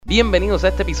Bienvenidos a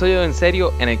este episodio de En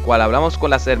Serio, en el cual hablamos con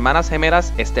las hermanas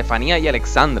gemelas Estefanía y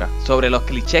Alexandra sobre los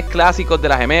clichés clásicos de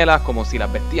las gemelas, como si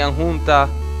las vestían juntas,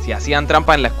 si hacían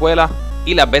trampa en la escuela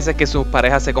y las veces que sus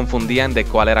parejas se confundían de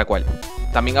cuál era cuál.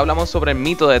 También hablamos sobre el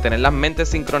mito de tener las mentes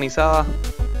sincronizadas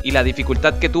y la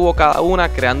dificultad que tuvo cada una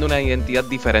creando una identidad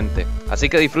diferente. Así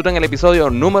que disfruten el episodio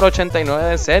número 89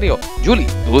 de En Serio. Julie,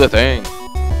 tú detén.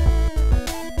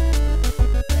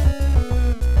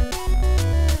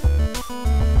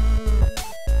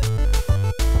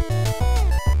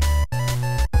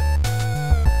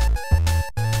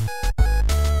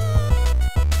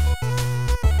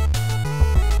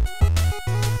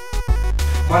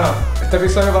 Bueno, este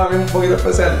episodio para mí es un poquito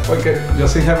especial porque yo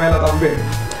soy gemela también.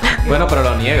 Bueno, pero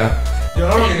lo niega. Yo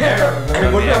no lo niego, no me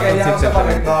importa que ella no sepa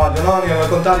que no, yo no lo niego, al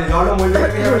contrario, yo hablo muy bien de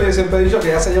mi gemela y siempre he dicho que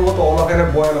ella se llevó todos los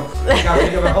genes buenos. Y a mí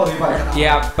yo me jodí para el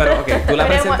carajo. Pero ok, tú la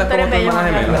presentas como tu hermana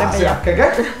gemela. Gracias.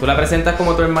 ¿Qué? Tú la presentas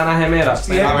como tu hermana gemela.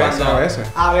 Siempre. A veces.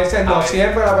 A veces no,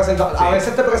 siempre la presento. A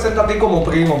veces te presento a ti como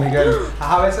primo, Miguel.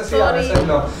 A veces sí, a veces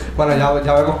no. Bueno,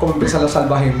 ya vemos cómo empiezan los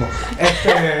salvajismos.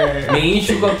 Mi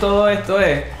issue con todo esto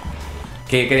es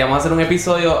que queríamos hacer un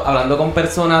episodio hablando con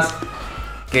personas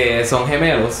que son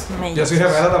gemelos. Yo soy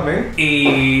gemela también.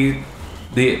 Y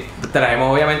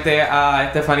traemos obviamente a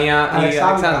Estefanía y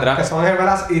Alexandra, que son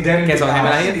gemelas idénticas. Que son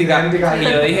gemelas idénticas. Y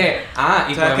yo dije,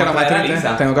 y ¿sabes que lo más triste?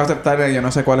 Tengo que aceptar que yo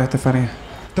no sé cuál es Estefanía.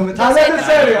 ¿Tú me estás hablando en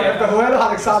serio? Espejuelos,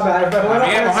 Alexandra. Espejuelos,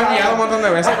 Hemos guiado un montón de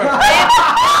veces, pero...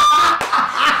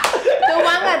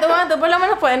 Tú por lo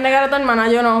menos puedes negar a tu hermana,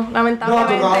 yo no,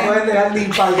 lamentablemente. No, tú no puedes negar ni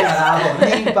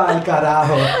para el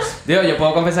carajo. Digo, yo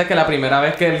puedo confesar que la primera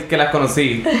vez que las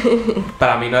conocí,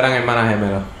 para mí no eran hermanas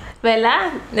gemelas. ¿Verdad?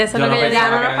 Eso es lo que yo digo.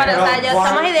 No nos parece. O sea, ya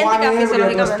estamos idénticas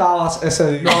fisiológicamente. ¿No estabas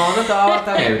ese día? No estaba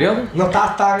bastante ebrio. No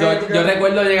estabas tan Yo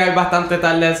recuerdo llegar bastante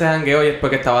tarde a ese jangueo y es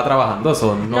porque estaba trabajando.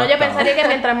 No, yo pensaría que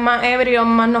mientras más ebrios,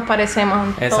 más nos parecemos.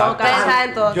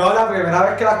 Exacto. Yo la primera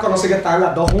vez que las conocí que estaban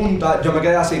las dos juntas, yo me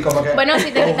quedé así como que... Bueno, si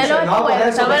te quitas los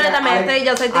espejuelos, también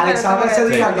yo soy diferente. Alexandra ese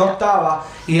día no estaba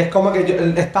y es como que yo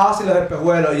estaba sin los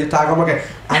espejuelos y estaba como que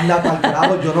anda para el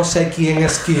carajo, yo no sé quién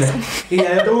es quién. Y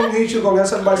ya tuve un issue con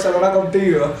eso en Barcelona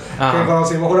contigo. Que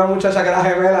conocimos una muchacha que era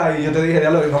gemela y yo te dije,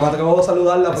 diablo, no me atrevo a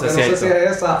saludarla porque no sé si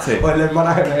es esa o es la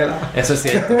hermana gemela. Eso es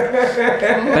cierto.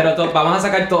 Pero vamos a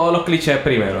sacar todos los clichés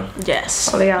primero.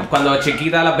 Yes. Cuando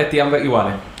chiquitas las vestían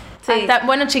iguales. Sí.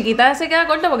 Bueno, chiquita se queda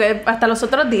corta porque hasta los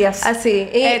otros días. Así.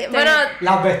 Y bueno,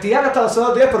 las vestían hasta los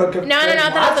otros días, pero que... No,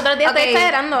 hasta los otros días estoy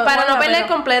exagerando. Para no perder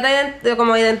completa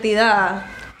como identidad,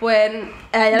 pues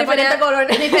diferente color.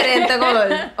 Diferente color.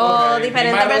 O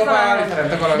diferente persona.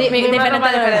 Diferente color. Diferente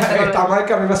color. Está mal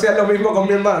que a mí me hacían lo mismo con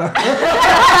mi hermana.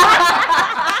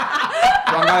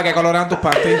 ¿De qué color eran tus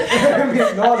panties?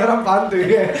 No eran panties.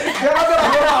 Llévate las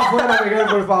cosas afuera, Miguel,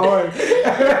 por favor.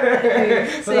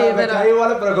 Sí, pero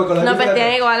iguales, pero con colores nos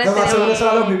vestían iguales. No, más seguro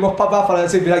serán los mismos papás para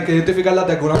decir, mira, hay que identificarlas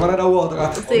de alguna manera u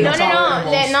otra. Sí.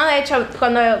 No, de hecho,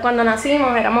 cuando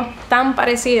nacimos éramos tan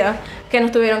parecidas que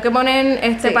nos tuvieron que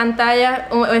poner pantalla.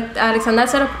 Alexandra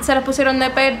se los pusieron de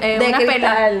unas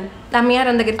perlas. Las mías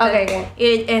eran de cristal. Okay.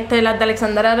 Y las de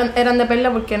Alexandra eran de perla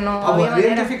porque no había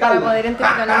manera para poder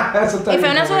identificarla. Y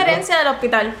fue una sugerencia del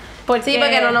hospital. Sí,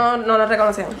 porque no lo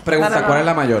reconocían. Pregunta, ¿cuál es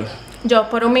la mayor? Yo,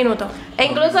 por un minuto. E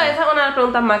incluso esa es una de las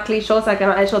preguntas más clichosas que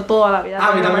nos ha hecho toda la vida.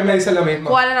 A mí también me dicen lo mismo.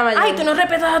 ¿Cuál es la mayor? Ay, tú no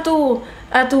respetas a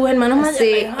tus hermanos mayores.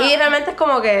 Sí, y realmente es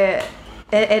como que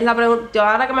es la pregunta. Yo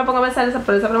ahora que me pongo a pensar esa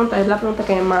pregunta es la pregunta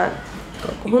que es más,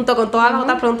 junto con todas las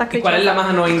otras preguntas que ¿Cuál es la más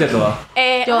annoying de todas?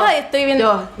 Yo estoy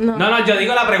viendo. No, yo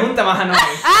digo la pregunta más annoying.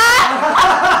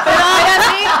 Pero ahora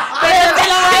sí, pero te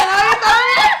lo voy a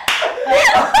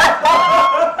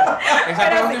Esa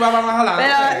pregunta iba más adelante.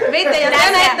 Pero, viste, yo soy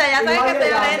honesta, ya sabes que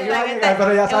soy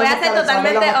honesta. Yo voy a ser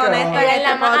totalmente honesta. Ella es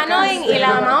la más annoying y la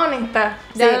más honesta.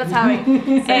 Ya lo saben.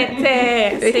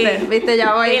 Viste,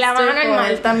 ya voy. Y la más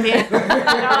normal también. No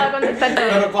voy a contestar todo.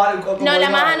 Pero ¿cuál? No, la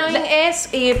más annoying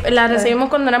es, y la recibimos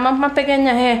cuando éramos más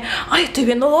pequeñas, es, ay, estoy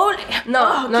viendo doble.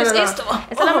 No. ¿Qué es esto?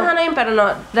 Esa es la más annoying, pero no,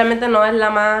 realmente no es la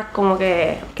más como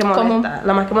que molesta.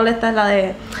 La más que molesta es la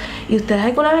de, ¿y ustedes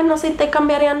alguna vez no se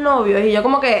intercambiarían novios? Y yo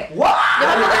como que... ¿What? Yo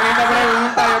me puse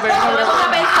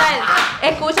a pensar,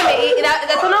 escúchame, y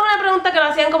esto no es una pregunta que lo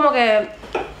hacían como que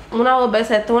una o dos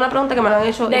veces, esto es una pregunta que me lo han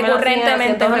hecho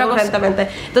recurrentemente.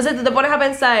 Entonces tú te pones a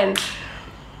pensar,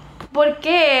 ¿por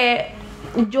qué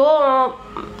yo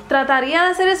trataría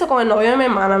de hacer eso con el novio de mi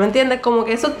hermana? ¿Me entiendes? Como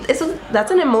que eso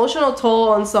that's an emotional toll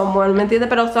on someone, ¿me entiendes?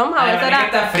 Pero somehow Ay, eso que era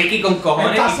está friki con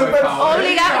cojones. Está y por súper favor.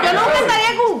 obligado. Yo nunca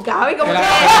estaría con Gaby, como que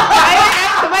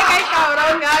tú me caes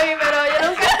cabrón, Gaby, pero yo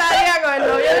nunca estaría con el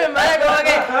novio de mi hermana, como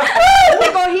que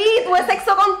te cogí, tuve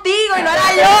sexo contigo y no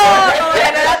era yo.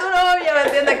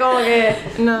 que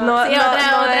No, sí,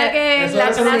 otra que es la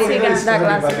clásica.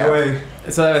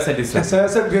 Eso debe ser difícil. Eso debe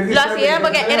ser bien difícil. Lo hacía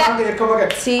porque era... Y es como que,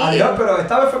 Sí. adiós, pero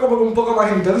esta vez fue como que un poco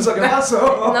más intenso. ¿Qué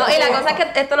pasó? No, y la cosa es que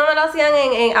esto no me lo hacían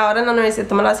ahora en la universidad,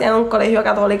 esto me lo hacían en un colegio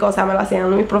católico, o sea, me lo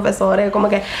hacían mis profesores, como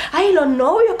que, ay, los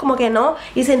novios, como que no,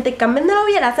 y se intercambian de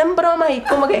novia, le hacen bromas, y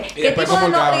como que, ¿qué tipo de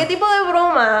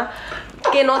broma?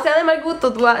 Que no sea de mal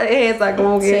gusto, tú es esa,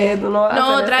 como que tú no vas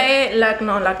a hacer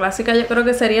la clásica yo creo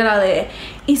que sería la de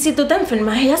y si tú te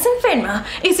enfermas, ella se enferma,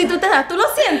 y si tú te das, tú lo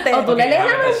sientes, o tú le lees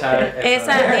la mente.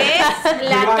 esa es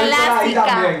la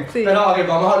clásica. Sí. Pero ok,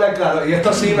 vamos a hablar claro, y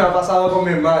esto sí me ha pasado con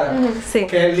mi hermana, sí.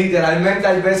 Que literalmente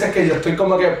hay veces que yo estoy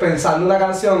como que pensando una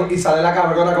canción y sale la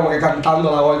cabrona como que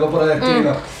cantándola o algo por el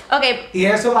estilo. Okay. Y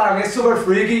eso para mí es súper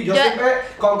freaky. Yo siempre,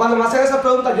 cuando me hacen esas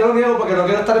preguntas, yo lo niego porque no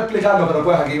quiero estar explicando, pero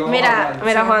pues aquí vamos a hablar.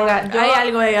 Mira, Juanga,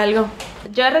 Hay algo.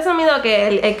 Yo he resumido que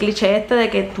el cliché este de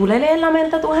que tú le lees la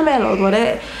mente a tu gemelo,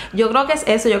 yo creo que es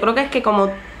eso, yo creo que es que como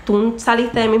tú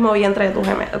saliste del mismo vientre de tu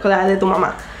gemelo, de tu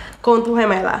mamá, con tu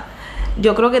gemela,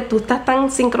 yo creo que tú estás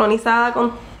tan sincronizada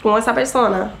con esa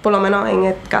persona, por lo menos en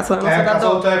el caso de nosotros. En el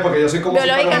caso de ustedes, porque yo soy como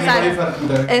biológica,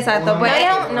 diferente. Exacto, pues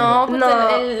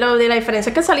lo de la diferencia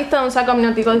es que saliste de un saco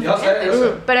amniótico diferente. Yo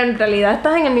sé. Pero en realidad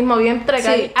estás en el mismo vientre, que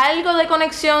hay algo de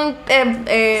conexión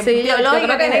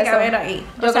biológica que tiene que haber ahí.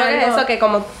 Yo creo que es eso, que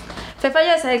como Fefa,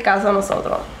 ese es el caso de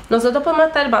nosotros. Nosotros podemos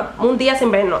estar un día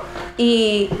sin vernos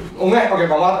y... Ok,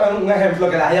 vamos a dar un ejemplo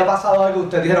que les haya pasado algo que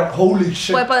ustedes dijeron, holy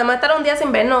shit. Pues podemos estar un día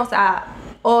sin vernos, o sea,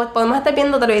 o podemos estar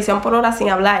viendo televisión por horas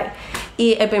sin hablar.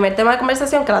 Y el primer tema de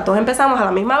conversación que las dos empezamos a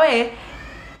la misma vez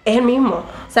es el mismo.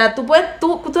 O sea, tú ves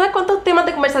cuántos temas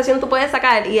de conversación tú puedes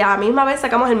sacar y a la misma vez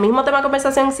sacamos el mismo tema de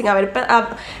conversación sin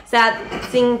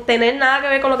sin tener nada que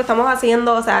ver con lo que estamos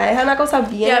haciendo. O sea, es una cosa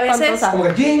bien espantosa. Como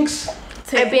que jinx.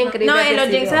 Sí. Es bien creepy. No, en los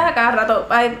jinxes a cada rato.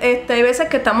 Hay veces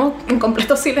que estamos en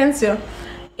completo silencio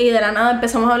y de la nada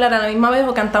empezamos a hablar a la misma vez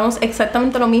o cantamos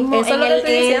exactamente lo mismo. Eso es lo que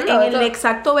estoy diciendo, en el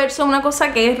exacto verso, una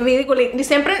cosa que es ridícula. Y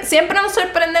siempre nos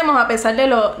sorprendemos a pesar de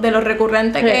lo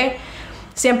recurrente que es.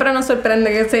 Siempre nos sorprende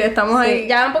que sí, estamos ahí.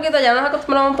 Ya nos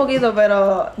acostumbramos un poquito,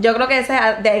 pero yo creo que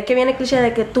de ahí que viene el cliché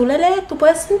de que tú le lees, tú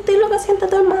puedes sentir lo que siente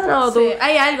tu hermano. O tú,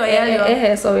 hay algo.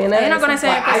 Es eso, viene. Hay una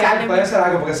conexión especial. Puede ser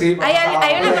algo, porque sí. Hay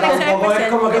una conexión especial. Es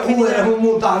como que eres un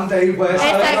mutante y puedes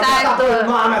saber lo que está tu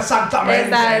hermana, exactamente.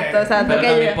 Exacto. Pero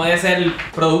también puede ser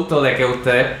producto de que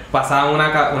ustedes pasaban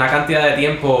una cantidad de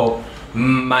tiempo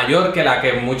mayor que la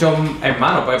que muchos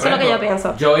hermanos. Pues, eso es lo que yo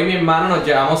pienso. Yo y mi hermano nos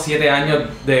llevamos 7 años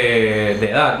de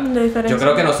edad. Yo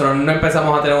creo que nosotros no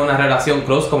empezamos a tener una relación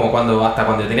close como hasta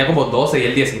cuando yo tenía como 12 y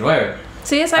él 19.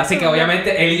 Sí, exacto. Así que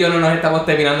obviamente él y yo no nos estamos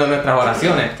terminando nuestras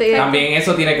oraciones. Sí. También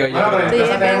eso tiene que ver. Bueno, pero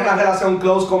empecé a tener una relación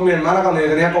close con mi hermana cuando yo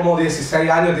tenía como 16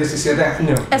 años, 17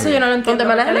 años. Eso yo no lo entiendo.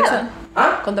 ¿Con tu hermana gemela?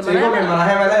 ¿Ah? ¿Con tu sí, con mi hermana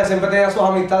gemela, ella siempre tenía sus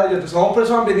amistades. Somos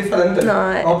personas bien diferentes.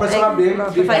 Somos personas bien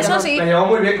diferentes. Eso sí. Me llevo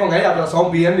muy bien con ella, pero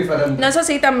somos bien diferentes. No, eso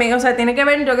sí también, o sea, tiene que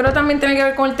ver, yo creo también tiene que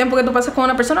ver con el tiempo que tú pasas con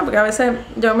una persona, porque a veces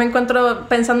yo me encuentro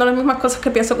pensando las mismas cosas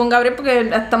que pienso con Gabriel, porque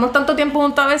estamos tanto tiempo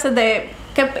juntos a veces de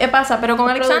qué pasa, pero con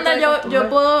Alexandra yo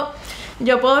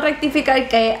puedo rectificar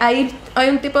que hay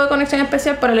un tipo de conexión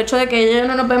especial por el hecho de que ella y yo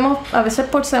no nos vemos a veces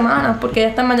por semanas, porque ella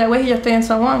está en Mayagüez y yo estoy en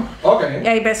San Juan. Okay. Y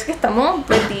hay veces que estamos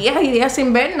pues, días y días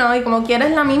sin vernos, y como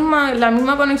quieres la misma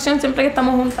conexión siempre que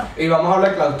estamos juntas. Y vamos a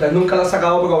hablar claro, ustedes nunca le han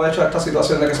sacado provecho a esta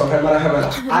situación de que son hermanas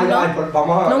gemelas.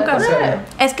 Vamos a nunca.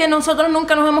 Es que nosotros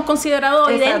nunca nos hemos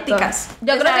considerado idénticas.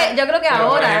 Yo creo que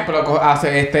ahora. Por ejemplo,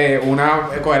 hace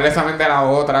coger el examen de la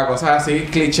otra, cosas así,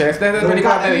 clichés de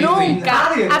películas de Disney.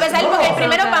 Nunca. A pesar porque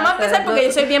primero vamos a empezar porque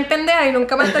yo soy bien pendeja y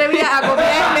nunca me atrevía a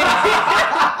copiarme.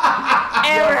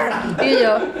 Ever. Y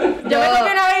yo me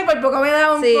copié una vez y por poco me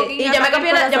da un poquito. Y yo me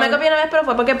copié una vez, pero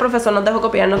fue porque el profesor nos dejó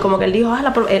copiarnos. Como que él dijo,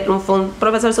 fue un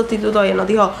profesor sustituto y él nos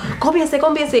dijo, cópiense.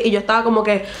 Y yo estaba como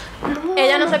que,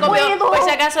 ella no se copió, por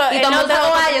si acaso. Y todo el mundo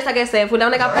sacó A, yo saqué C. Fui la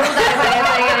única pregunta que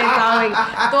examen.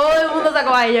 Todo el mundo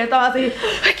sacó A y yo estaba así,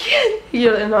 ¿a quién? Y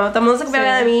yo, no, todo el mundo se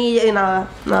copiaba de mí y nada.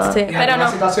 Sí, y pero una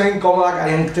situación incómoda que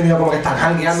hayan tenido como que están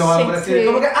jangueando o algo así.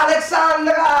 Como que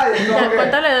 ¡Alexandra!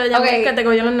 Cuéntale, ya que te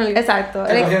cogió la nalga. Exacto.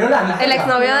 El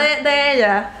exnovio de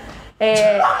ella.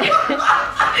 El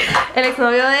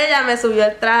exnovio de ella me subió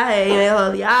el traje y me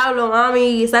dijo, diablo,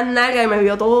 mami, esas nalgas, y me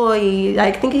vio todo y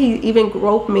I think he even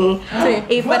groped me. Sí.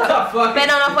 Y pero no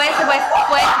fue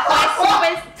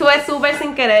súper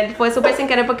sin querer. Fue súper sin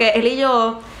querer porque él y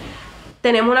yo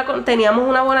teníamos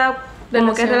una buena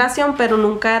relación, pero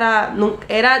nunca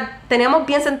era teníamos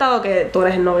bien sentado que tú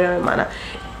eres el novio de mi hermana.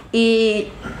 Y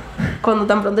cuando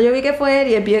tan pronto yo vi que fue él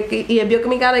y él vio que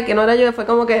mi cara y que no era yo, fue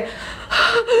como que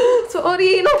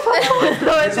sorry, no fue.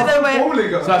 Eso fue en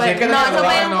público. O sea, así es que No, te eso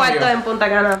fue en un novio. cuarto en Punta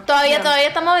Cana. Todavía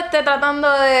estamos tratando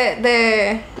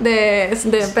de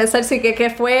pensar si que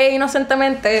fue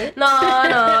inocentemente. No,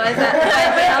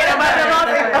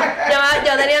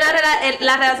 yo tenía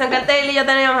la relación que él y yo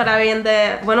teníamos era bien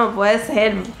de, bueno, puede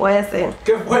ser.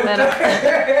 Qué fuerte.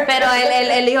 Pero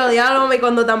él dijo, diablo, y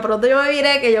cuando tan pronto yo me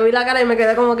viré, que yo vi la cara y me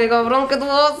quedé como que cabrón, que tú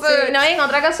haces. Sí, no, y en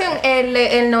otra ocasión,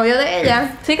 el novio de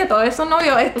ella, sí, que todos esos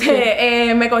novios,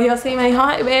 me cogió así y me dijo,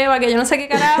 ay, beba, que yo no sé qué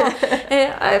carajo.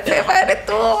 Ay, Pepa, eres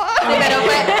tú. Sí, pero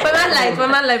fue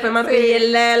más light. Y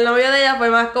el novio de ella fue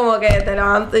más como que te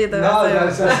levantas y te No,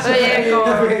 Oye, como...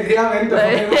 definitivamente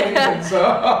fue muy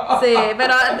intenso. Sí,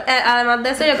 pero además de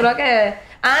eso yo creo que...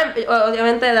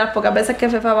 obviamente de las pocas veces que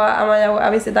Fefa va a Mayagüez a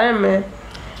visitarme,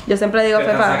 yo siempre digo Te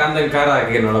están Fefa... sacando en cara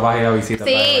de que no lo vas a ir a visitar.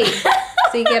 Sí,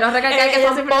 sí, quiero recalcar que Ella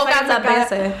son siempre pocas saca las en cara.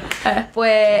 veces.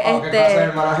 Pues, ¿Qué clase de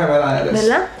hermana gemela eres?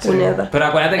 ¿verdad? Sí. Puñeta. Pero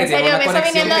acuérdate que En tiene serio, una me está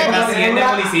conexión viniendo que de está Disney.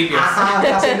 haciendo municipios. Ajá,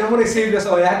 está haciendo municipios,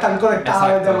 o ya están conectados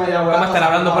desde Exacto. Mayagüez. Vamos a estar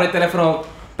hablando por el teléfono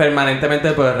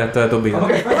permanentemente por el resto de tus vidas.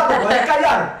 Como que, Pepa, ¿te puedes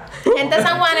callar? Gente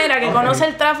sanjuanera que conoce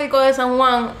el tráfico de San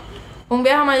Juan, un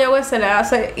viaje a Mayagüez se le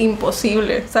hace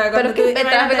imposible. O sea, Pero cuando es que tú- el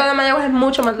tráfico imagínate- de Mayagüez es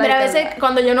mucho más Pero a light. veces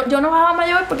cuando yo no bajaba a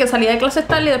Mayagüez porque salía de clase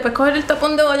tarde y después coger el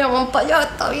tapón de Bayamón para allá,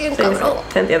 está bien, Sí, cabrón.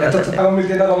 te entiendo. Esto se está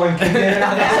convirtiendo como en quién tiene la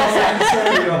razón,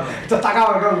 en serio. Esto está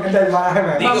cabrón, gente de hermana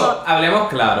gemela. Digo, hablemos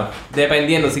claro.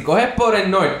 Dependiendo, si coges por el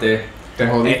norte, Te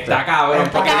jodiste. está cabrón.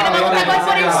 Está Es que a mí no me gusta coger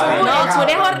por el sur. Ay, No, el sur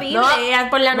es cabrón. horrible.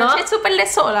 Por la noche No. es súper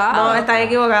desolado. No, están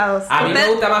equivocados. A mí me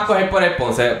gusta más coger por el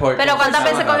Ponce. Pero ¿cuántas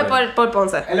veces coges por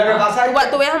Ponce? Lo que pasa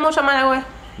es ¿Tú viajas mucho a Mayagüez?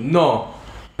 No,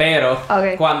 pero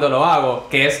Ok. cuando lo hago,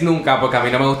 que es nunca, porque a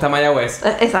mí no me gusta Mayagüez.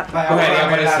 Exacto. Cogería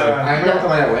por el sur. A mí me gusta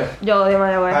Mayagüez. Yo odio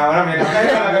Mayagüez. Bueno,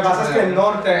 mira, lo que pasa es que el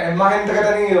norte es más gente que he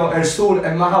tenido, el sur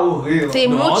es más aburrido. Sí,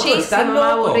 No, tú estás muchísimo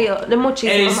más loco. aburrido. Es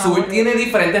muchísimo El más sur aburrido. tiene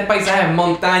diferentes paisajes,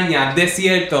 montañas,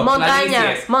 desiertos,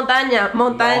 planicies. montaña.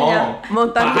 No,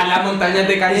 bajar las montañas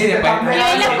de calle y después... Y Y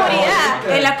en la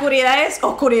oscuridad, en la oscuridad es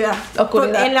oscuridad.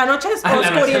 Oscuridad. En la noche es Ah, en la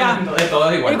noche oscuridad. de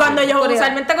todo igual. Y cuando yo, Oscuridad.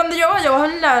 usualmente cuando yo bajo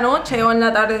en la noche o en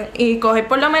la tarde y coger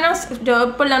por lo menos,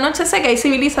 yo por la noche sé que hay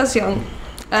civilización.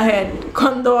 Ajá,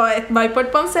 cuando voy por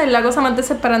Ponce es la cosa más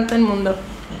desesperante del mundo.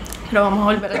 Pero vamos a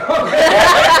volver a...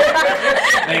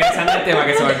 Regresando al tema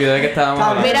que se me olvidó de que estábamos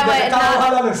hablando. Mira, pues, estamos no.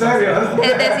 hablando en serio.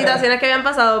 De situaciones que habían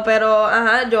pasado, pero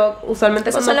ajá, yo usualmente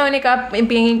Esas son las únicas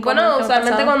bien incómodas bueno, que me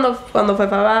usualmente han pasado. cuando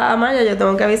Fefa va a Maya, yo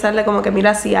tengo que avisarle como que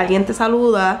mira, si alguien te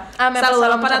saluda, Ah, me ha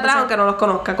salúdalo pasado para muchas atrás veces. aunque no los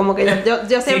conozca, como que yo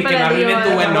Sí, siempre que no le digo arruinen tu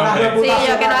buen nombre. Sí,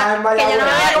 yo que no me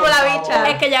vea como la bicha.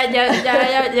 Es que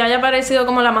ya haya parecido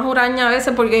como la más huraña a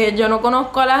veces porque yo no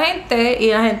conozco a la gente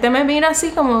y la gente me mira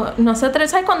así como, no sé,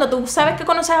 ¿sabes? Cuando tú sabes que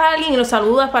conoces a alguien y lo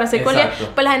saludas para ser cordial,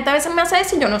 Exacto. pues la gente a veces me hace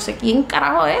eso y yo no sé quién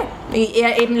carajo es.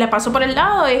 Y le paso por el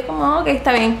lado y es como, ok,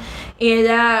 está bien. Y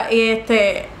ella, alguien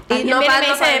no viene y me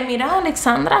no dice, mira,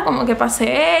 Alexandra, como que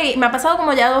pasé. Y me ha pasado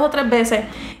como ya 2 o 3 veces.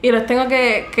 Y les tengo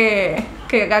que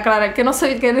aclarar que no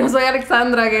soy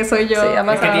Alexandra, que soy yo. Sí, ha Es que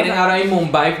pasado. tienen ahora mismo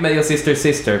un vibe medio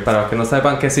sister. Para los que no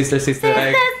sepan qué sister es el hecho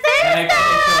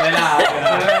de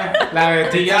La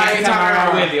vestilla de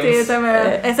Tamara Williams. Sí,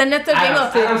 ese es nuestro Adam-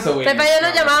 bingo. Adam Sowell. Fefa y yo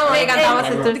nos llamamos y cantamos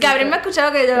Sister Gabriel me ha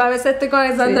escuchado que yo a veces estoy con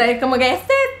Alexandra y es como que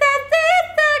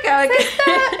cada vez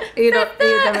que... y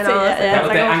terminamos. Sí, ya. Pero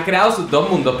te han creado sus dos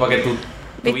mundos porque tu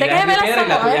 ¿Viste vida que es en gemelas Piedra y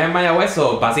la somos, tuya es en Mayagüez.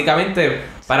 So, básicamente,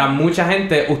 para mucha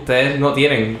gente, ustedes no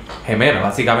tienen gemelos,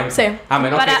 básicamente. Sí. A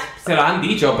menos Para- que se lo han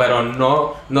dicho, pero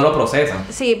no lo procesan.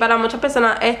 Sí, para muchas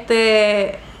personas,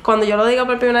 cuando yo lo digo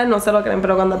por primera vez no se lo creen,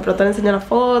 pero cuando el pronto le enseño las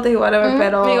fotos y whatever,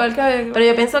 pero igual que...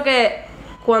 yo pienso que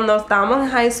cuando estábamos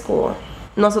en high school,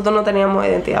 nosotros no teníamos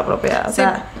identidad propia, o Sí,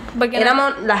 sea, porque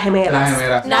éramos las gemelas. Las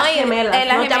gemelas. No, Las y gemelas.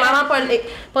 las Nos gemelas- llamaban por...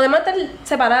 Podemos estar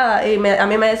separadas y a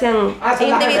mí me decían... Ah, son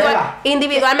las gemelas.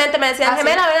 individualmente me decían, Ah, sí.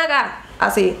 gemela, ven acá.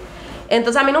 Así.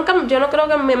 Entonces a mí nunca... Yo no creo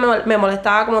que me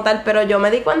molestaba como tal, pero yo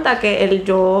me di cuenta que el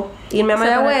yo irme a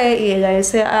Mayagüez y ella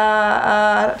irse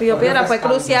a Río Fue Piedra fue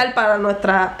refrescante. crucial para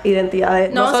nuestra identidad.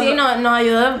 No, sí, nos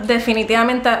ayudó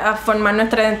definitivamente a formar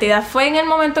nuestra identidad. Fue en el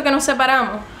momento que nos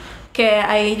separamos que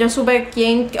ahí yo supe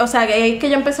o sea, que ahí es que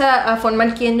yo empecé a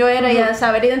formar quién yo era y a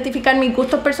saber identificar mis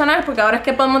gustos personales, porque ahora es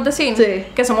que podemos decir Sí.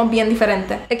 que somos bien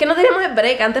diferentes. Es que no teníamos el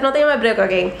break, antes no teníamos el break,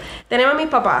 ok. Tenemos a mis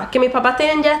papás, que mis papás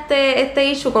tienen ya este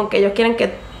issue con que ellos quieren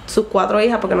que sus 4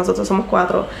 hijas, porque nosotros somos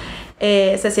 4,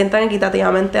 se sientan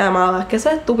equitativamente amadas. Que eso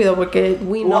es estúpido porque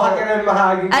we Tú know. vas a querer más a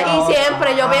alguien que a Y otra.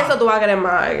 siempre yo Ajá. pienso tú vas a querer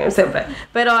más a alguien, siempre.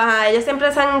 Pero ajá, ellos siempre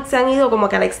se han ido como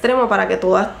que al extremo para que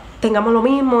todas tengamos lo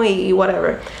mismo y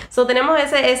whatever. So tenemos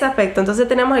ese aspecto. Entonces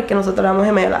tenemos el que nosotros éramos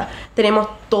gemelas. Tenemos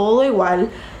todo igual.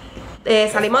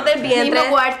 salimos del vientre.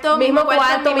 Mismo cuarto, mismas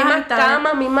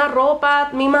camas, misma ropa,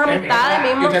 mismas amistades,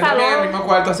 mismo salón. salón. El mismo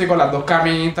cuarto así con las 2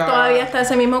 camitas. Todavía está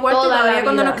ese mismo cuarto. Todavía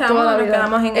cuando nos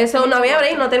quedamos en eso. No había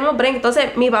break, no teníamos break.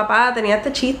 Entonces mi papá tenía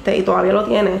este chiste y todavía lo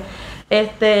tiene.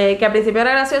 Que al principio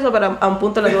era gracioso, pero a un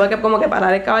punto le tuve que como que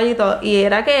parar el caballito. Y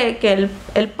era que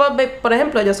él, por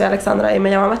ejemplo, yo soy Alexandra y me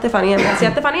llamaba Estefanía. Me decía,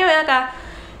 Estefanía, ven acá.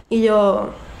 Y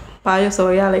yo, yo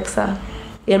soy Alexa.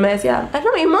 Y él me decía, es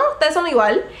lo mismo, ustedes son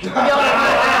igual. Y yo,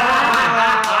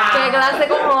 ¿qué clase de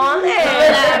cojones?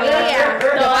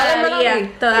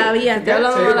 Todavía. Estoy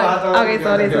hablando de Ok,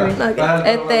 sorry. Pero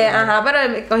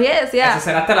él cogía y decía... Eso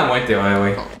será hasta la muerte,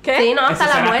 güey. ¿Qué? Sí, no, hasta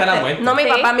la muerte. No,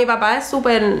 mi papá es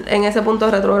súper en ese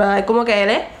punto retrógrado. Es como que él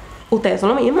es, ustedes son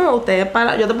lo mismo, yo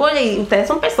te puedo y ustedes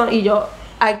son personas. Y yo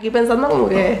aquí pensando como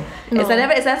que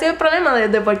ese ha sido el problema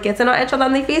de por qué se nos ha hecho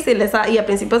tan difícil. Y al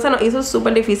principio se nos hizo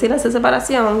súper difícil esa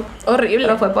separación. Horrible.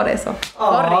 Pero fue por eso.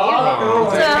 Horrible.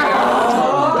 ¿Ustedes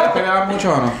peleaban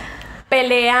mucho o no?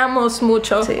 Peleamos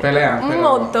mucho. Sí. Un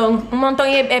montón.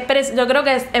 Y yo creo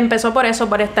que empezó por eso,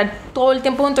 por estar todo el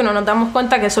tiempo juntos y no nos damos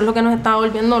cuenta que eso es lo que nos estaba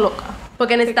volviendo loca.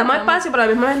 Porque necesitamos espacio, pero a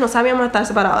la misma vez no sabíamos estar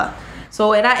separadas.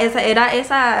 Era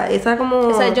esa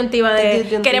como... Esa disyuntiva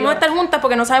de queremos estar juntas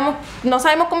porque no sabemos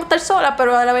cómo estar solas,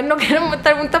 pero a la vez no queremos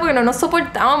estar juntas porque no nos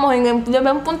soportábamos. Yo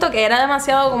veo un punto que era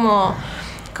demasiado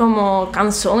como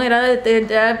cansón,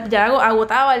 ya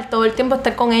agotaba todo el tiempo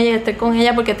estar con ella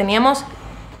porque teníamos...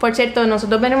 Por cierto,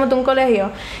 nosotros venimos de un colegio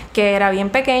que era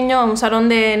bien pequeño, un salón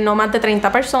de no más de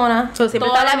 30 personas.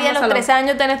 Toda la vida, los 13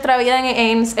 años de nuestra vida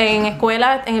en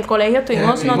escuela, en el colegio,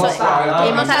 estuvimos nosotros.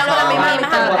 Tuvimos la misma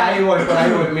amistad. Por ahí voy.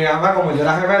 Mi mamá, como yo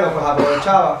era gemelo, pues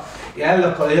aprovechaba. Y en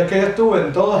los colegios que yo estuve,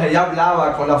 en todos ella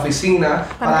hablaba con la oficina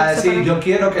para decir, yo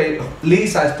quiero que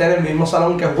Lisa esté en el mismo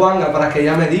salón que Juanga para que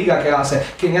ella me diga qué hace.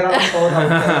 ¿Quién era la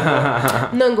otra?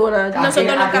 Ninguna.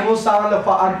 ¿A quién usaban los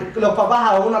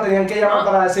papás? A una tenían que llamar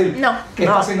para decir qué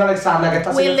está haciendo Alexandra, qué está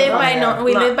haciendo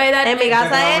We live by that. En mi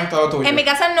casa en mi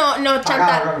casa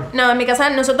en mi casa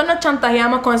nosotros nos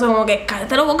chantajeamos con eso como que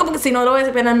cállate la boca porque si no lo voy a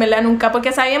esperar en verdad nunca,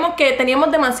 porque sabíamos que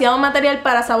teníamos demasiado material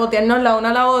para sabotearnos la una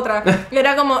a la otra. Y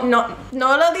era como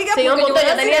no lo digas porque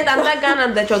yo tenía tantas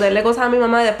ganas de chotearle cosas a mi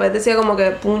mamá y después decía como que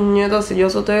puñeto, si yo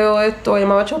soteo esto, ella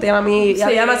me va a chotear a mí. Y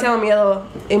había demasiado miedo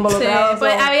involucrado. Sí,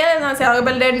 pues había demasiado que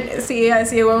perder si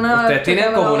hubo una... Ustedes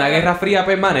tienen como una guerra fría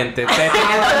permanente. Ustedes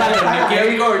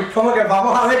tenían como que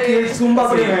vamos a ver quién zumba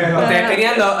primero. Ustedes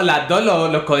tenían las dos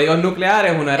los códigos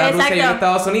nucleares, uno era Rusia y uno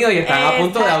Estados Unidos, y están a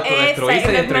punto de autodestruirse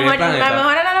y destruir el planeta. La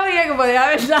mejor analogía que podía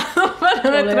haber dado para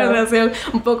nuestra relación.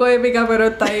 Un poco épica, pero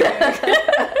está ahí.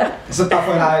 Eso está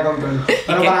fuera de control.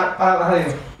 Pero para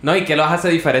No, ¿y qué los hace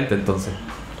diferente entonces?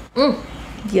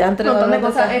 Ya entre un montón de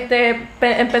cosas.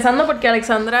 Empezando porque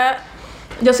Alexandra,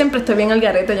 yo siempre estoy bien al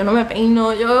garete, yo no me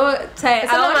peino, eso es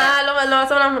una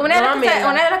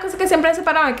de las cosas que siempre he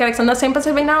separado es que Alexandra siempre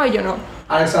se peinaba y yo no.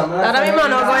 Alexandra, ahora mismo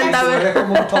no cuenta, eres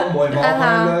como un tomboy.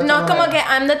 No es como que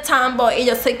I'm the tomboy y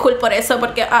yo soy cool por eso,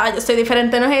 porque yo soy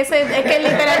diferente, no es ese, es que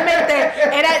literalmente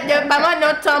no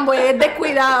tomboy, es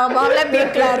descuidado, vamos a hablar bien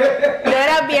claro. Yo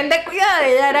era bien descuidada,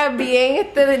 ella era bien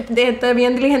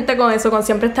bien diligente con eso, con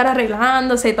siempre estar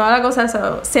arreglándose y toda la cosa,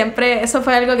 eso es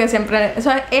algo que siempre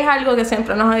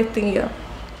nos ha distinguido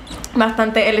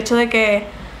bastante, el hecho de que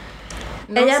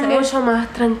ella es mucho más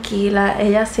tranquila,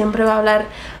 ella siempre va a hablar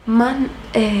más,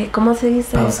 ¿cómo se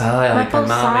dice? Pausada y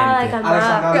calmada.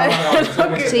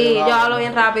 Sí, yo hablo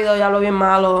bien rápido, yo hablo bien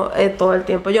malo todo el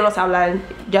tiempo, yo no sé hablar.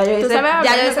 Ya yo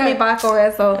hice mi paz con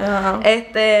eso.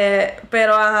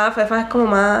 Pero Fefa es como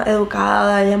más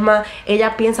educada,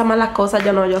 ella piensa más las cosas,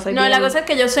 yo soy bien. La cosa es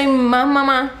que yo soy más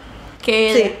mamá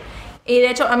que ella. Sí. Y de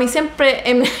hecho, a mí siempre,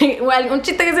 igual, un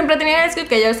chiste que siempre tenía que decir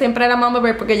que yo siempre era mama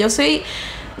bear, porque yo soy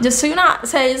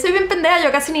bien pendeja,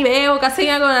 yo casi ni veo, casi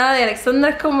ni hago nada. Y Alexandra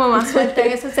es como más suelta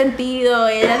en ese sentido.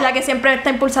 Ella es la que siempre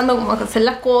está impulsando como a hacer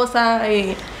las cosas.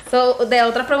 Y de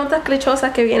otras preguntas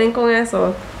clichosas que vienen con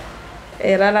eso,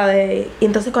 era la de,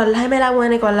 entonces, ¿cuál es la gemela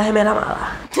buena y cuál es la gemela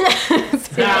mala?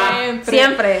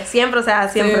 Siempre, o sea,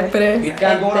 siempre. ¿Y qué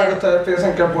alguna que ustedes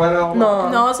piensan que es buena o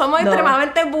mala? No, somos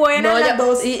extremadamente buenas las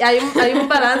dos. Y hay un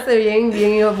balance bien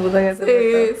hijo de puta en ese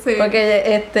aspecto. Sí.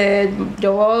 Porque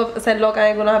yo voy a ser loca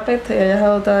en algunos aspectos y ella es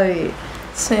otra y...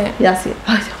 Sí. Y así.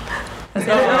 Ay,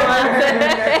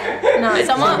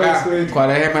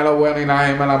 ¿Cuál es gemelo bueno y la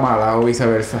gemela mala o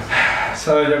viceversa?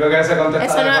 So, yo creo que se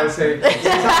contesta no... por sí.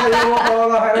 Lisa se llevó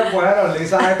todos los genes buenos.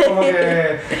 Lisa es como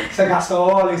que se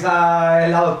casó, Lisa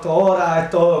es la doctora, es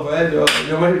todo. Pues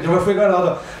yo me fui con el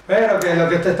otro. Pero que lo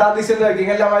que usted está diciendo de quién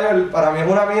es la mayor, para mí es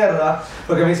una mierda.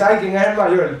 Porque me dice, ay, ¿quién es el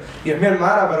mayor? Y es mi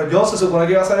hermana, pero yo se supone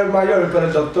que iba a ser el mayor. Pero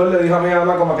el doctor le dijo a mi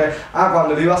mamá como que,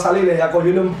 cuando él iba a salir, ella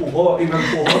cogió y lo empujó. Y me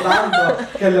empujó tanto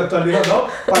que el doctor dijo, no,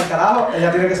 para el carajo,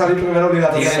 ella tiene que salir primero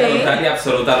obligatoriamente. Tiene total y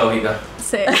absoluta lógica.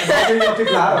 Sí. Yo estoy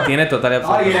claro. Tiene total y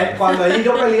absoluta lógica. Cuando ella y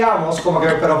yo peleamos, como que,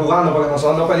 pero jugando, porque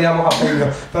nosotros no peleamos a puño,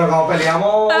 pero cuando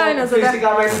peleamos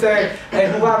físicamente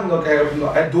jugando, que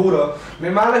es duro, mi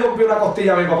hermana le rompió una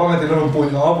costilla a mi papá metiéndole un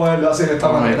puño, no poderlo así de esta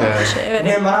manera.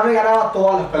 Mi hermana me ganaba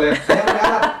todas las peleas, ella me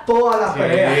gana todas las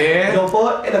peleas. Yo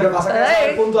puedo, lo que pasa es que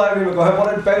el punto de mí me coge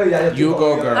por el pelo y ya yo You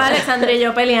go, girl. Alexandra y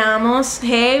yo peleamos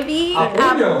heavy a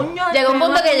puño. Llegó un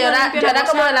punto que yo era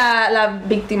como la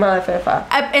víctima de Fefa.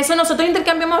 Eso nosotros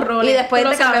intercambiamos roles. Y después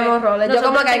intercambiamos roles. Yo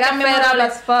como que era fed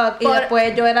as fuck. Y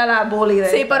después yo era la bully de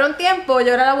Sí, por un tiempo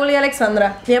yo era la bully de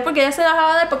Alexandra. Y es porque ella se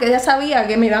dejaba de porque ella sabía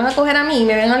que me iban a coger a mí y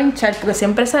me iban a linchar. Porque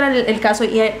siempre ese era el caso.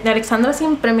 Y Alexandra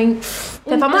siempre me...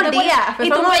 Fefa mordía. Y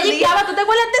tú me pellizcabas. ¿Tú te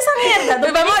acuerdas de esa mierda?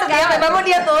 Fefa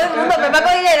mordía a todo el mundo. Fefa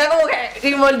cogía era como que...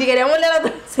 Y quería morder a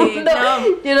todo el mundo.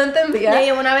 Yo no entendía.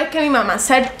 Y una vez que mi mamá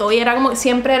se hartó y era como que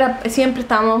siempre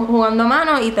estábamos jugando a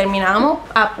mano y terminábamos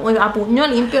a puño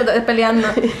limpio peleando.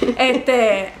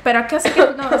 Pero es que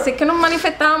así que nos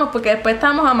manifestábamos porque después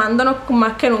estábamos amándonos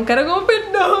más que nunca. Era como,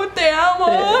 perdón, te amo.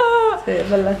 Sí, es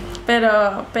verdad.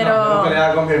 Pero... No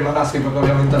peleaba con mi hermana así porque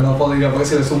obviamente no podía, porque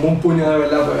si le sumo un puño de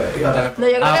verdad, pues iba a tener...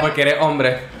 Porque eres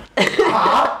hombre.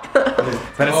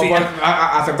 Pero sí,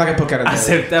 acepta que es porque eres débil.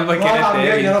 Acepta porque eres también,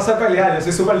 débil. yo no sé pelear, yo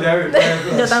soy súper débil.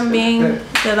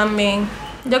 Yo también.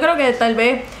 Yo creo que tal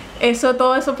vez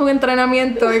todo eso fue un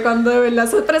entrenamiento y cuando de verdad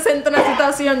se presenta una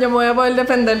situación yo me voy a poder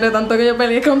defender de tanto que yo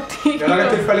peleé contigo. Yo lo que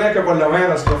estoy feliz es que por lo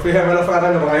menos yo fui gemelo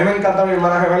fraterno, porque a mí me encanta mi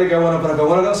hermana gemela y qué bueno, pero qué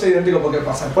bueno que no soy idéntico porque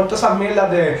pasar por todas esas mierdas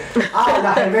de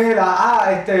la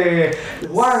gemela,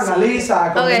 Juan, la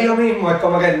Lisa, como yo mismo, es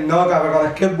como que no, cabrón,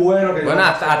 es que es bueno que bueno,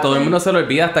 a todo el mundo se lo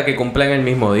olvida hasta que cumplen el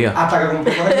mismo día. Hasta que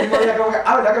cumplimos el mismo día, como que,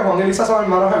 verdad que Juan y Lisa son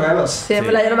hermanos gemelos. Sí, es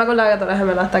verdad, yo no me acordaba que tú eras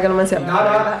gemela hasta que lo mencionaste.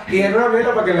 No, y es una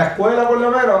mierda porque en la escuela por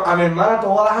lo menos a mi hermana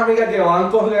todas las amigas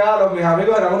llevaban con regalos, mis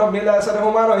amigos eran unos mierdas de seres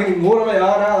humanos y ninguno me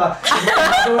llevaba nada.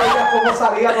 Y yo veía cómo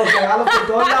salía con regalos por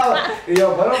todos lados. Y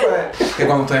yo, bueno, pues... Que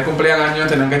cuando ustedes cumplían años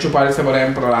tenían que chuparse, por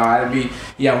ejemplo, la Barbie.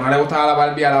 Y a una le gustaba la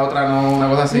Barbie, a la otra no, una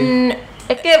cosa así.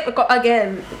 Es que,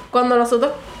 cuando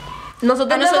nosotros yo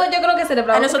creo que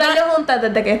celebramos cumpleaños juntas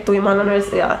desde que estuvimos en la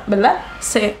universidad, ¿verdad?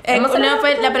 Sí.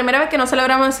 Fue la primera vez que no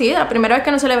celebramos así, la primera vez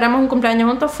que no celebramos un cumpleaños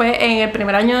juntos fue en el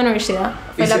primer año de universidad.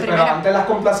 Fue la primera. Pero antes las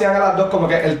complacían a las dos, como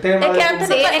que el tema. Es que antes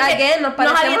nos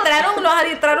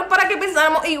adiestraron para que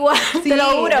pensáramos igual, te lo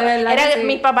juro.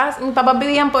 Mis papás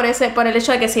vivían por el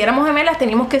hecho de que si éramos gemelas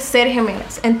teníamos que ser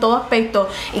gemelas en todo aspecto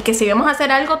y que si íbamos a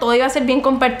hacer algo todo iba a ser bien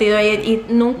compartido y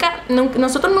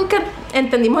nosotros nunca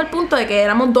entendimos el punto de que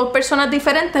éramos dos personas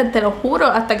diferentes, te lo juro,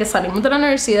 hasta que salimos de la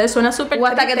universidad. Suena súper o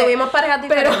hasta que tuvimos parejas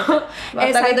diferentes.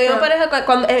 Hasta que tuvimos pareja,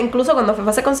 incluso cuando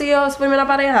Fefa se consiguió su primera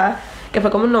pareja, que fue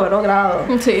como en 9º grado.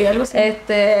 Sí, algo así.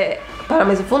 Para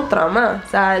mí eso fue un trauma. O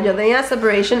sea, yo tenía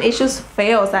separation issues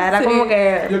feos. O sea, era como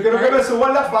que... Yo quiero que me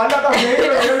suban la falda también, que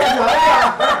me suban la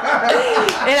falda.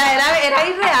 Era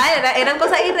irreal, eran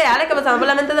cosas irreales que pasaban por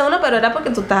la mente de uno, pero era porque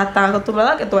tú estás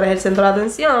acostumbrada a que tú eres el centro de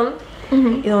atención.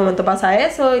 Y de momento pasa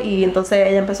eso, y entonces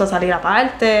ella empezó a salir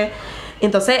aparte. Y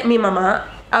entonces mi mamá,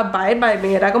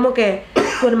 Barbie, era como que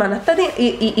tu hermana está...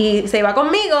 Y se iba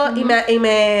conmigo y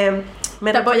me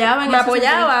apoyaba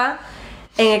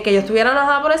en el que yo estuviera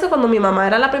enojada por eso, cuando mi mamá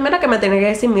era la primera que me tenía que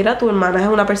decir, mira, tu hermana es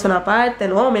una persona aparte.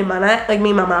 No, mi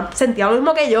mamá sentía lo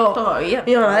mismo que yo. Todavía.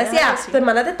 Mi mamá decía, tu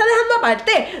hermana te está dejando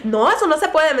aparte. No, eso no se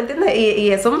puede, ¿me entiendes?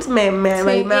 Y eso me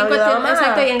ayudaba más.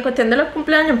 Exacto, y en cuestión de los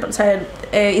cumpleaños, o sea,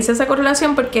 hice esa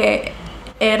correlación porque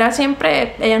era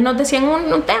siempre, ellas nos decían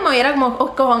un tema y era como,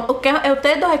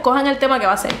 ustedes dos escojan el tema que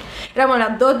va a ser. Éramos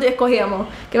las dos escogíamos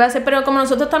que va a ser, pero como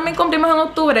nosotros también cumplimos en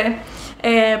octubre,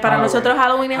 para nosotros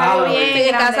Halloween es algo bien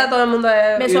en casa todo el mundo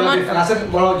es...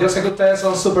 Bueno, yo sé que ustedes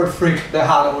son super freak de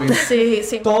Halloween.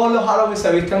 Sí. Todos los Halloween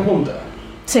se visten juntas.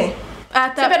 Sí.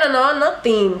 Sí, pero no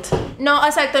themed. No,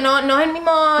 exacto, no es el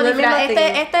mismo disfraz.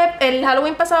 El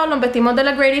Halloween pasado nos vestimos de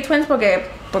las Grady Twins porque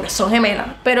porque son gemelas.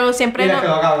 Pero siempre. Y les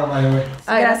quedó cabrón, Mayumi.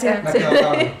 Gracias. Les quedó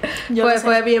cabrón.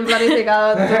 Fue bien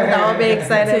planificado. Estamos bien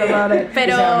excited about it.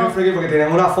 Pero. Y se ven bien freaky porque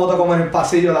tienen una foto como en el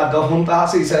pasillo, las dos juntas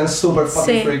así y se ven súper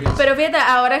fucking freaky. Pero fíjate,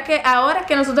 ahora es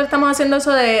que nosotros estamos haciendo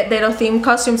eso de los theme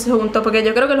costumes juntos, porque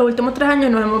yo creo que los últimos 3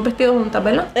 años nos hemos vestido juntas,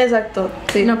 ¿verdad? Exacto,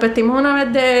 sí. Nos vestimos una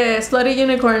vez de Slutty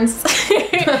Unicorns.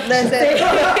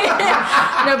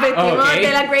 Nos vestimos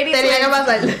de la Grady Tenía que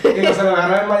pasar. ¿Y no se lo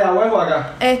agarran en Mayagüez o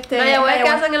acá? Mayagüez que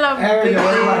hacen en la... Yo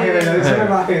me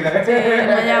imaginé. Sí,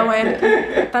 Mayagüez.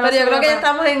 Pero yo creo que ya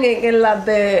estamos en las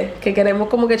de que queremos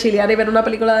como que chilear y ver una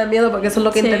película de miedo, porque eso es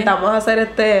lo que intentamos hacer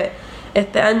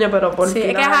este año, pero por sí,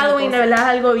 es que Halloween de verdad es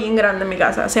algo bien grande en mi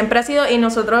casa. Siempre ha sido, y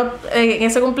nosotros en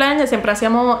ese cumpleaños siempre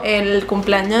hacíamos el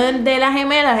cumpleaños de las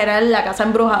gemelas, era la casa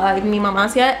embrujada. Y mi mamá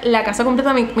hacía la casa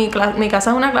completa. Mi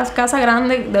casa es una casa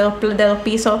grande de dos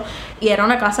pisos y era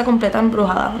una casa completa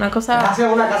embrujada. Una cosa. ¿Hacían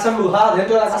una casa embrujada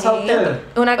dentro de la casa de ustedes?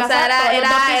 Una casa, o sea,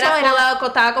 era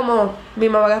costaba como, mi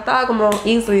mamá gastaba como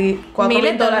easy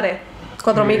 $4,000.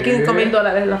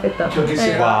 $4,000-$5,000 en la fiesta. Yo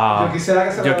quisiera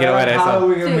que se yo quiero ver eso.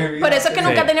 Halloween en mi vida. Por eso es que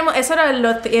nunca teníamos. Eso era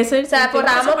o sea,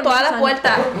 forrábamos todas las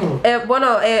puertas.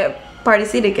 Party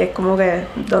City, que es como que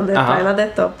donde traen las de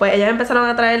esto. Pues ellas empezaron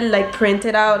a traer, like,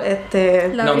 printed out,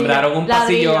 nombraron un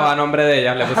pasillo a nombre de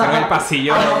ellas. Le pusieron el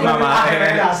pasillo mamá.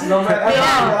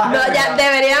 Ya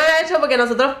deberían haber hecho, porque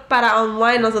nosotros para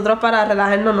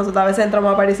relajarnos, nosotros a veces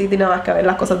entramos a Party City nada más que a ver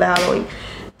las cosas de Halloween.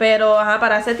 Pero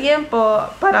para ese tiempo,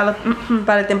 para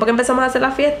el tiempo que empezamos a hacer la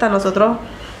fiesta, nosotros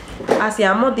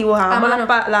dibujábamos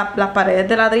las paredes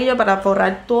de ladrillo para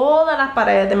forrar todas las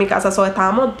paredes de mi casa.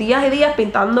 Estábamos días y días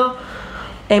pintando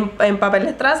en papel de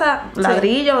estraza,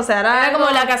 ladrillos, o sea, era como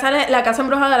la casa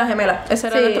embrujada de las gemelas. Ese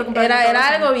era nuestro cumpleaños. Era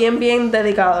algo bien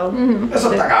dedicado.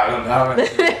 Eso está cabrón,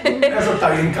 eso está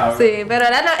bien cabrón. Sí, pero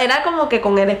era como que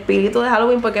con el espíritu de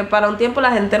Halloween, porque para un tiempo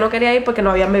la gente no quería ir porque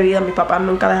no habían bebidas, mis papás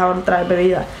nunca dejaban traer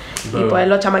bebidas. Y pues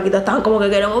los chamaquitos estaban como que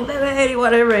queremos beber y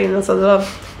whatever. Y nosotros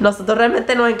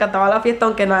realmente nos encantaba la fiesta,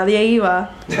 aunque nadie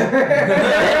iba.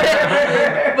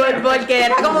 Porque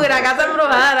era como que la casa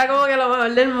embrujada, era como que lo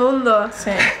mejor del mundo. Sí.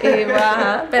 Y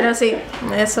baja. Pero sí,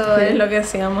 eso es lo que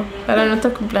hacíamos para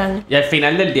nuestros cumpleaños. Y al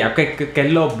final del día, ¿qué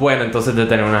es lo bueno entonces de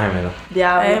tener una gemela?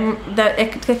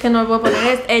 Es que no puedo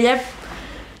poner. Ella.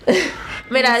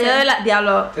 Mira, yo de la...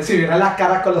 Diablo. Si vieran las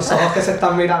caras con los ojos que se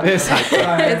están mirando. Exacto.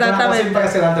 Es una cosa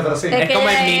impresionante, pero sí.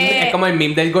 Es como el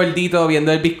meme del gordito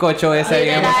viendo el bizcocho ese.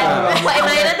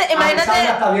 Imagínate.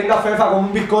 Está viendo a Fefa con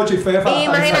un bizcocho y Fefa.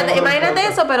 Imagínate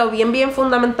eso, pero bien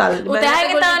fundamental. Ustedes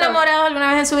han estado enamorados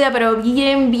alguna vez en su vida, pero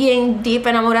bien deep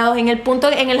enamorados en el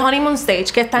punto, en el honeymoon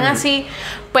stage, que están así,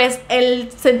 pues el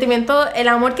sentimiento, el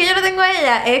amor que yo le tengo a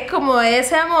ella es como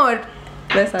ese amor.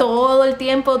 Exacto. Todo el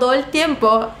tiempo.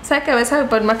 Sabes que a veces,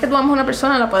 por más que tú ames a una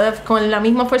persona, con la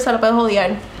misma fuerza la puedes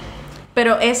odiar.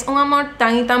 Pero es un amor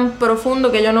tan y tan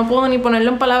profundo que yo no puedo ni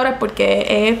ponerlo en palabras,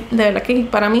 porque es, de verdad que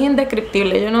para mí es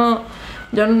indescriptible. Yo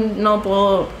no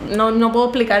puedo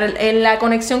explicar. La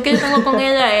conexión que yo tengo con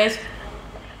ella es...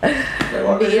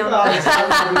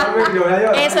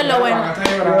 Eso es lo bueno.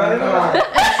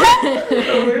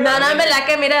 No, en verdad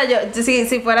que mira, yo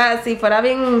si fuera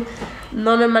bien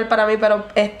no normal para mí, pero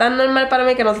es tan normal para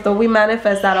mí que nosotros we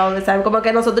manifest that all the time. Como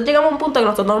que nosotros llegamos a un punto que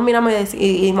nosotros nos miramos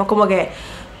y dijimos como que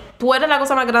tú eres la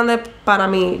cosa más grande para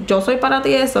mí, yo soy para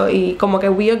ti eso, y como que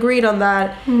we agreed on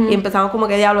that, y empezamos como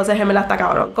que diablo, ese gemela está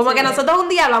cabrón. Como que nosotros un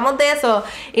día hablamos de eso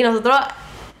y nosotros,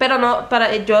 pero no,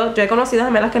 yo he conocido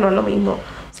gemelas que no es lo mismo.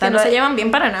 O sea, no se llevan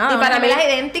bien para nada. Y para mí las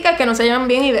idénticas que no se llevan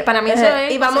bien, y para mí eso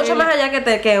es... Y va mucho más allá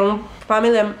que un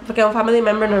family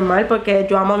member normal, porque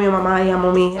yo amo a mi mamá y amo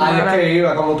a mi hermana. Es que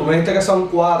iba, como tú me dijiste que son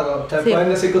 4, ustedes pueden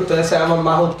decir que ustedes se aman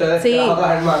más a ustedes que a las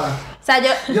otras hermanas. O sea,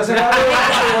 yo sé que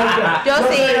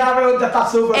la pregunta está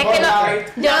súper es que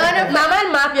mamá es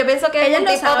más, yo pienso que ellas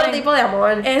es otro tipo de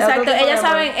amor. Exacto, ellas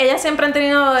saben, ellas siempre han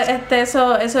tenido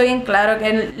eso bien claro,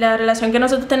 que la relación que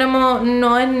nosotros tenemos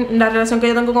no es la relación que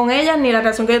yo tengo con ellas, ni la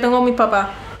relación que yo tengo con mis papás.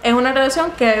 Es una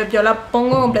relación que yo la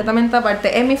pongo completamente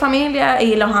aparte. Es mi familia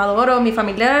y los adoro, mi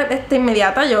familia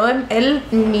inmediata, es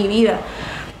mi vida.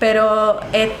 Pero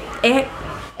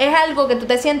es algo que tú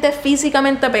te sientes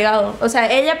físicamente pegado. O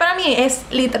sea, ella para mí es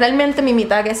literalmente mi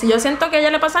mitad. Que si yo siento que a ella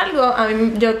le pasa algo, a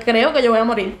mí yo creo que yo voy a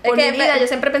morir. Por mi vida, yo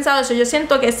siempre he pensado eso. Yo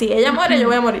siento que si ella muere, yo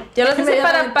voy a morir. Yo no sé si yo no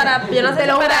sé para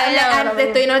ella.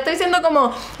 No estoy diciendo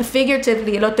como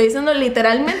figuratively, lo estoy diciendo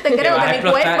literalmente. Creo que mi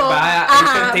cuerpo.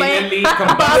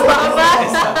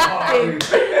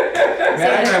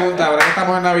 Mira, pregunta, ahora que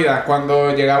estamos en Navidad,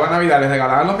 cuando llegaba Navidad, ¿les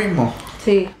regalaban lo mismo?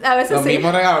 Sí. A veces Los sí.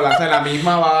 mismos regalos, o sea, la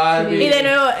misma Barbie. Y de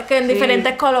nuevo, que en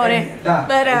diferentes colores.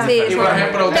 Pero, Sí, Y por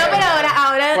ejemplo, no, pero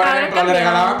ahora por ejemplo, le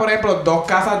regalaban, por ejemplo, 2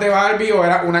 casas de Barbie o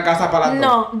era una casa para las dos.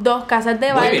 No, 2 casas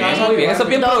de Muy Barbie. bien, muy bien. Eso es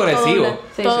bien Todo, progresivo. todo,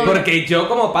 Sí, todo. sí. Porque yo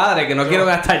como padre, que no quiero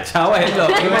gastar chavos, es lo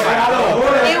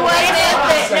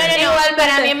Igual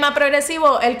para mí es más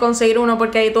progresivo el conseguir uno,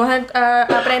 porque ahí tú vas a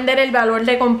aprender el valor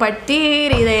de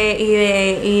compartir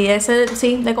y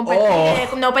ejemplo, de compartir, de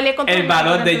no pelear con tu el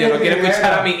hermano, valor de yo no quiero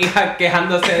escuchar a mi hija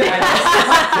quejándose de algo.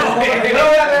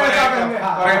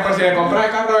 Por ejemplo, si le compras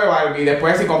el carro de Barbie,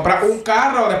 después si compras un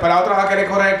carro, después la otra va a querer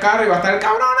correr el carro y va a estar el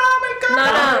cabrón, no, el carro. No,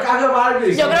 no. Carro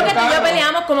Barbie. Yo creo que tú y yo Claro.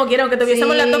 peleamos como quiero, que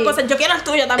tuviésemos Sí. las dos cosas. Yo quiero el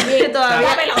tuyo también. Todavía.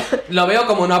 Lo veo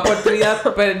como una oportunidad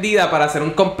perdida para hacer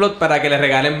un complot para que le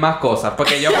regalen más cosas.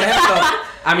 Porque yo, por ejemplo,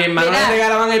 a mi hermano Mira. le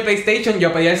regalaban el PlayStation,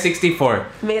 yo pedía el 64.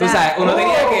 Mira. Tú sabes, uno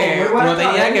tenía que, muy buena uno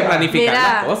tenía que estrategia. planificar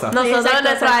Mira, las cosas. nosotros Exacto,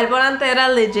 nuestro exacto. árbol antes era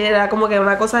legit, era como que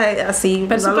una cosa así,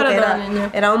 Pero una eso para loquera. todo niño.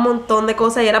 Era un montón de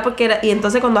cosas y era porque era, y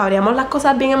entonces cuando abríamos las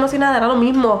cosas bien emocionadas era lo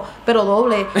mismo, pero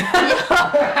doble.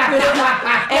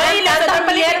 Oye,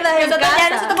 tantas mierdas en nosotros ya casa.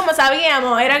 nosotros como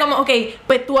sabíamos, era como, ok,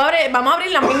 pues tú abres, vamos a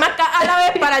abrir la misma caja a la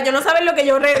vez para yo no saber lo que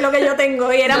yo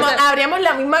tengo. Y éramos, abríamos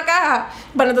la misma caja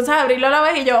para entonces abrirlo a la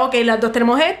vez y yo, ok, las dos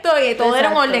tenemos esto y todo era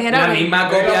un Exacto. orden, era La un- misma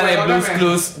copia de Blue's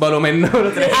Clues volumen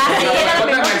número 3. Ah, y era la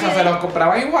misma Eso se los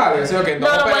compraban igual, ¿sí? Okay, No,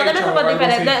 los juegos de mesa son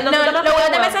diferentes. No, Nosotros los juegos de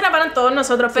jugamos- mesa eran para todos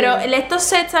nosotros, pero estos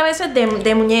sets a veces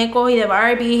de muñecos y de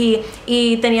Barbie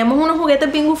y teníamos unos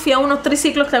juguetes bien gufiados, unos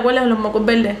triciclos, ¿te acuerdas? Los mocos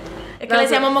verdes. Es que le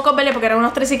decíamos mocos verdes porque eran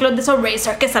unos triciclos de esos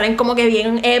racers que salen como que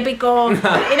bien épicos.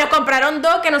 Y nos compraron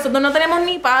 2 que nosotros no tenemos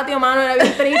ni patio, mano, era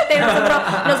bien triste.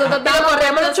 Nosotros Pero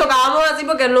corríamos, nos chocábamos así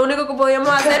porque es lo único que podíamos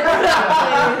hacer.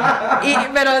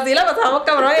 Pero sí la pasábamos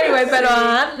cabrón, anyway, pero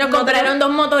nos compraron 2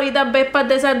 motoritas Vespas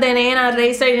de esas de nena,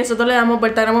 racer, y nosotros le damos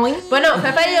vuelta. Éramos muy... Bueno,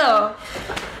 Pepe y yo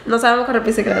no sabemos correr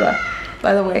bicicleta.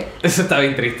 By the way. Eso está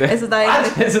bien triste. Eso está bien.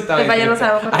 Eso está bien Pepe y yo no triste.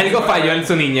 sabemos correr. Algo falló en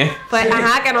su niñez. Pues,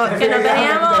 ajá, que no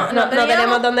teníamos- no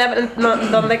teníamos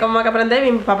dónde como que aprender.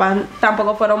 Y mis papás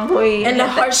tampoco fueron muy. En los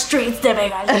hard streets de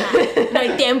Vega Alta. No hay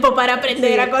tiempo para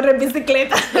aprender a correr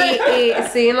bicicleta. Y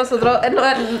sí, nosotros,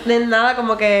 no es nada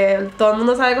como que todo el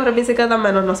mundo sabe correr bicicleta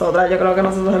menos nosotras. Yo creo que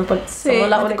nosotros somos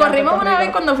las únicas. en Corrimos Puerto una vez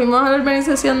Rico. cuando fuimos a la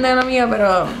urbanización de una amiga,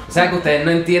 pero... O sea que ustedes no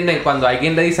entienden cuando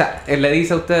alguien le dice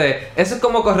a ustedes, eso es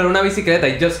como correr una bicicleta,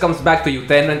 it just comes back to you.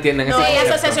 Ustedes no entienden No, eso. y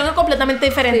asociación es completamente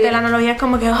diferente. Sí. La analogía es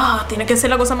como que, tiene que ser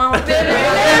la cosa más peligrosa.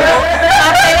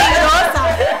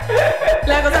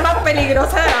 La cosa más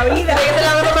peligrosa de la vida. Tiene que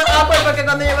ser la cosa más awkward, porque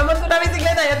cuando yo me monto una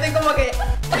bicicleta yo estoy como que